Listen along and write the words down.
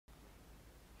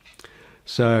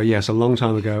So yes, a long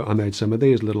time ago I made some of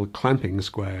these little clamping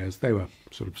squares. They were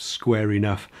sort of square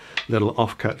enough little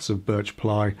offcuts of birch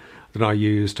ply that I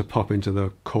used to pop into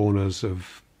the corners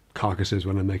of carcasses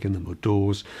when I'm making them, or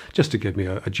doors, just to give me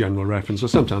a general reference. Or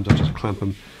sometimes I just clamp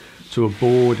them to a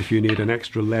board if you need an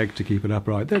extra leg to keep it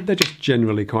upright. They're just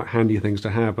generally quite handy things to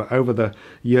have, but over the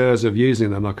years of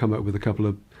using them I've come up with a couple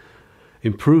of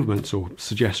improvements or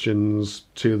suggestions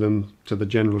to them, to the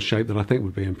general shape that I think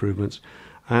would be improvements.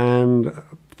 And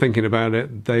thinking about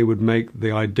it, they would make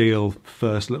the ideal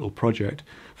first little project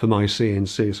for my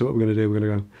CNC. So what we're going to do, we're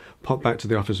going to go pop back to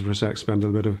the office for a sec, spend a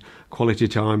bit of quality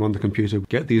time on the computer,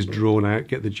 get these drawn out,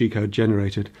 get the G-code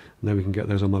generated, and then we can get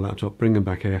those on my laptop, bring them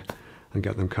back here and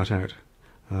get them cut out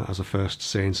as a first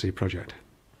CNC project.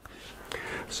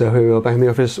 So here we are back in the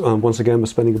office. Once again, we're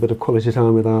spending a bit of quality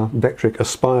time with our Vectric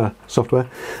Aspire software.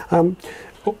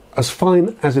 As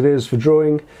fine as it is for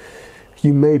drawing,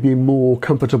 you may be more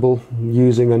comfortable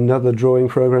using another drawing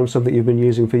program, something you've been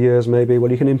using for years maybe.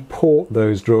 Well, you can import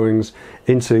those drawings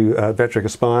into Vectric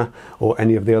Aspire or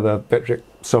any of the other Vectric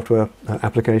software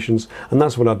applications, and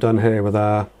that's what I've done here with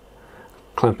our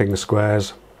clamping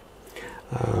squares.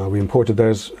 We imported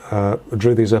those,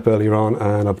 drew these up earlier on,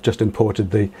 and I've just imported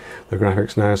the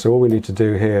graphics now. So all we need to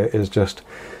do here is just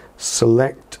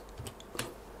select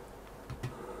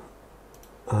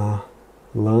our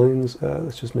lines.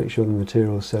 Let's just make sure the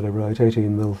material is set up right,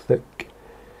 18mm thick.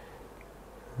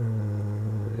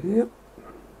 Yep.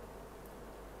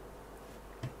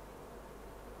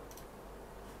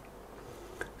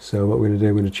 So what we're going to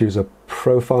do, we're going to choose a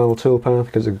profile toolpath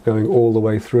because it's going all the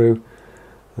way through.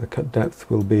 The cut depth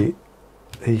will be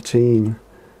 18mm.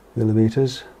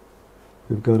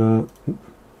 We've got our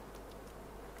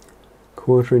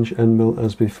 1/4" end mill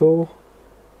as before,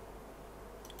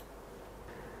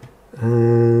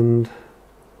 and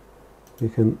we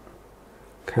can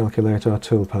calculate our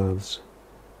toolpaths.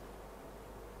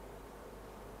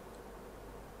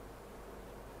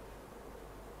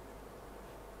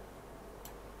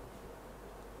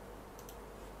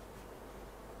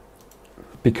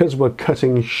 Because we're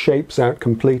cutting shapes out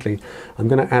completely, I'm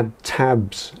going to add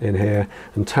tabs in here,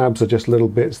 and tabs are just little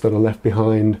bits that are left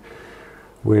behind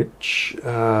which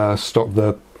stop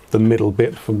the middle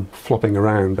bit from flopping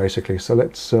around basically. So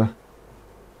let's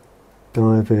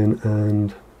dive in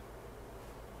and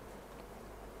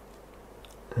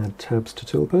add tabs to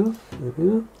toolpath. There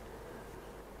we are.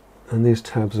 And these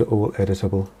tabs are all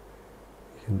editable.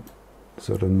 You can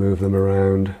sort of move them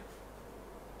around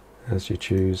as you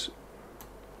choose.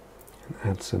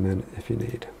 Add some in if you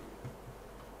need.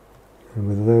 And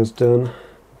with those done,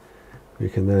 we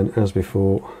can then, as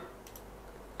before,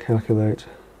 calculate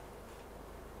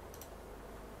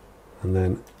and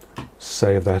then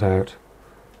save that out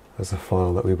as a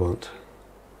file that we want.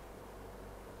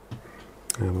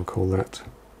 And we'll call that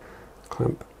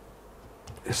clamp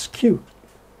SQ.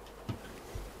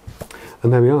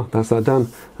 And there we are, that's that done.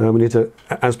 We need to,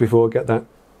 as before, get that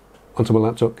onto my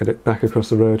laptop, get it back across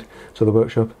the road to the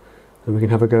workshop, and we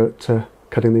can have a go at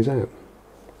cutting these out.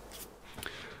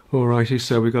 Alrighty,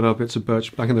 so we've got our bits of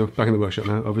birch back in the workshop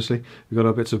now. Obviously, we've got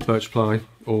our bits of birch ply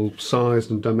all sized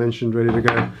and dimensioned, ready to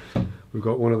go. We've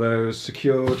got one of those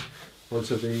secured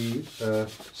onto the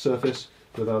surface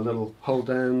with our little hold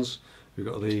downs. We've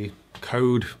got the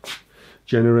code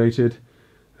generated.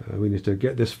 We need to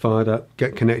get this fired up,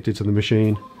 get connected to the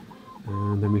machine,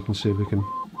 and then we can see if we can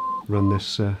run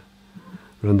this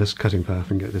cutting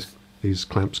path and get these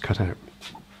clamps cut out.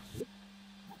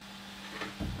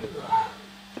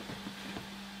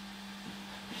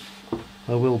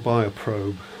 I will buy a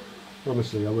probe,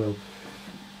 honestly I will.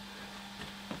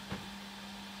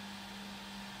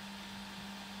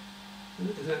 And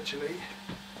it is actually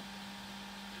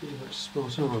pretty much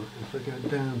spot on. If I go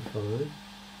down 5,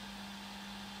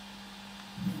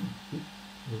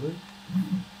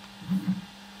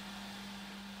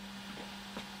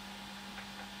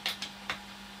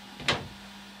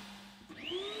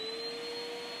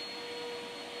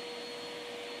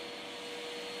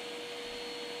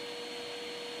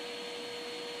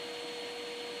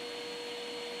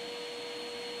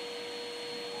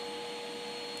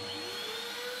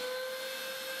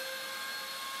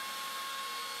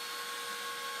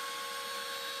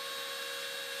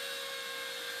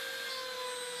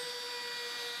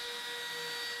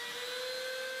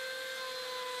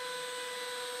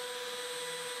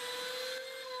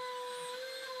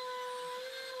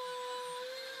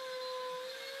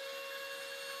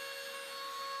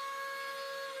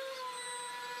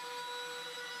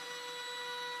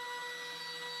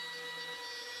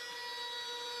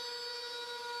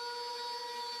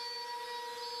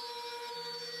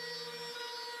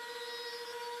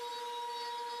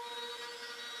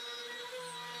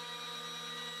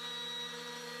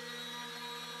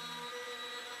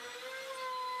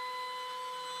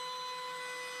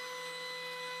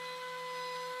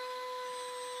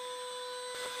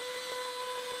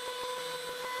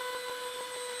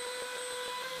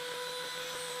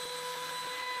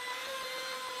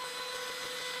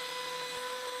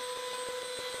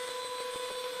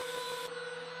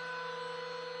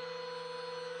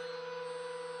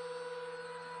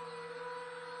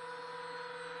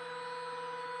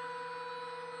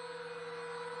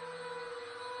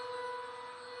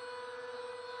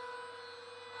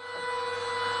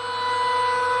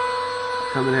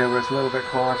 come in here where it's a little bit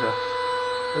quieter.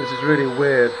 This is really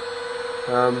weird.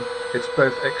 It's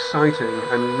both exciting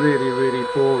and really, really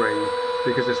boring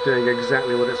because it's doing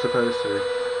exactly what it's supposed to.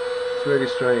 It's really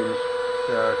strange.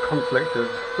 Conflict of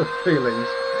feelings.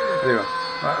 Anyway,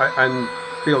 and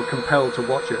feel compelled to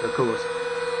watch it, of course.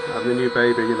 Having a new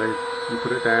baby, you know, you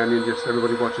put it down and just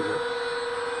everybody watches it.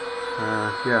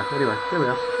 Yeah, anyway, here we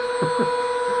are.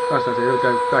 That's nice. We'll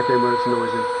go back in where it's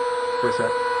noisy for a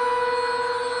sec.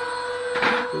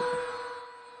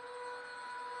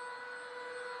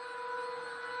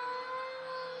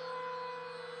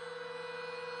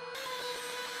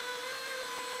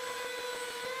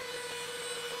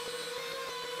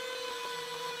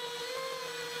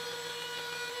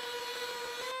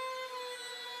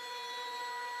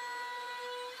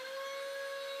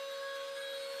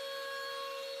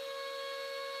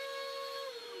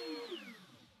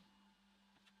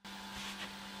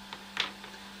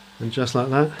 And just like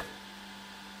that,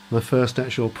 my first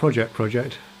actual project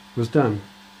was done.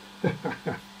 Oh,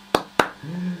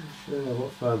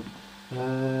 what fun.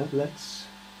 Let's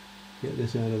get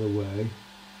this out of the way.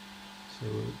 So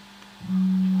we'll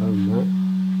home that.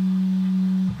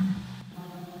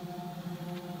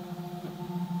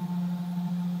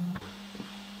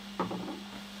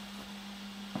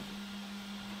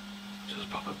 Just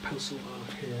pop a pencil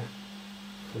mark here.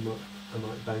 I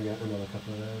might bang out another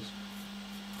couple of those.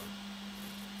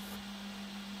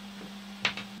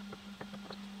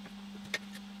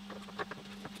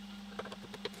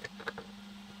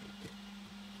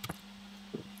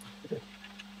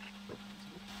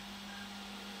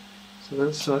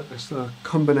 So that's a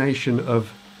combination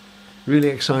of really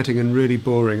exciting and really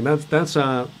boring. That's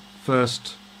our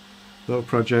first little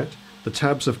project. The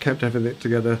tabs have kept everything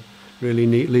together really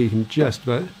neatly. You can just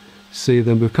about see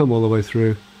them. We've come all the way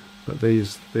through, but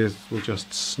these will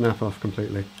just snap off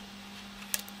completely.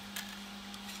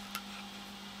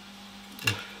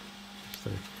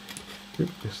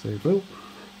 Yes, they will.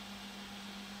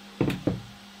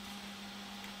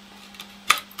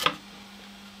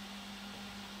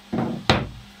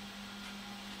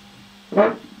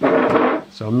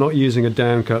 So I'm not using a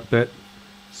down cut bit,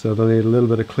 so they'll need a little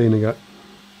bit of cleaning up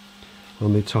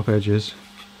on the top edges.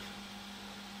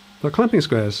 But clamping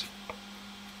squares,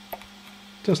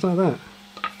 just like that.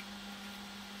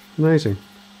 Amazing.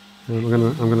 And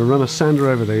I'm gonna run a sander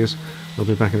over these. I'll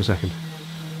be back in a second.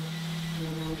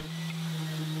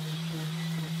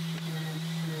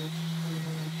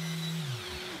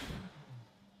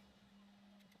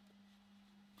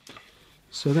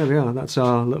 So there we are, that's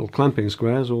our little clamping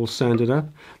squares all sanded up.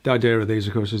 The idea of these,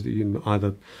 of course, is that you can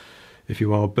either, if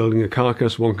you are building a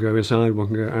carcass, one can go inside, one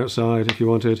can go outside if you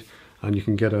wanted, and you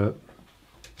can get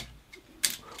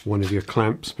one of your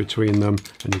clamps between them,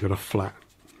 and you've got a flat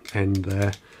end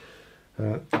there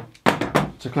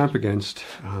to clamp against.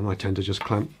 I tend to just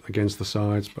clamp against the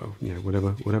sides, but you know,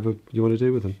 whatever you want to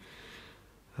do with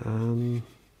them.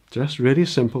 Just really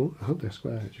simple. I hope they're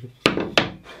square actually.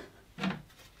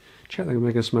 Check they can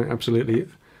make us absolutely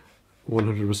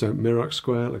 100% Mirox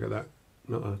square. Look at that.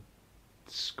 Not a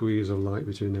squeeze of light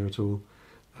between there at all.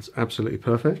 That's absolutely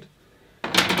perfect.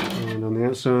 And on the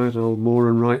outside, an old Moore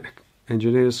and Wright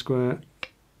engineer's square.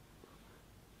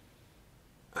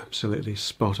 Absolutely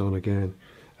spot on again.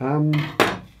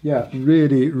 Yeah,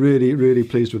 really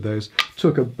pleased with those.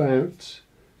 Took about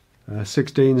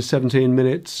 16-17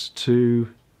 minutes to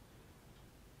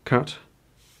cut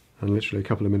and literally a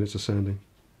couple of minutes of sanding.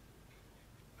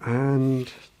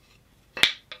 And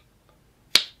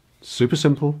super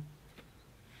simple,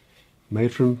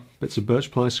 made from bits of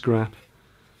birch ply scrap.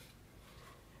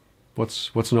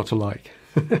 What's not to like?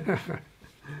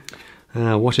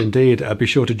 What indeed. Be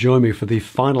sure to join me for the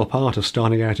final part of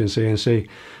Starting Out in CNC,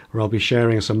 where I'll be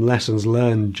sharing some lessons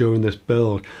learned during this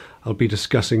build. I'll be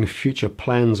discussing future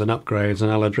plans and upgrades,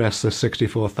 and I'll address the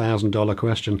 $64,000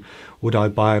 question, would I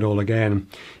buy it all again?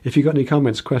 If you've got any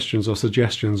comments, questions or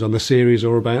suggestions on the series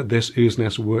or about this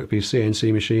Ooznest Workbee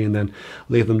CNC machine, then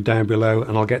leave them down below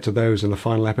and I'll get to those in the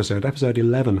final episode, episode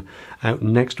 11, out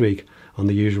next week on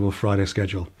the usual Friday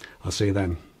schedule. I'll see you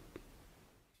then.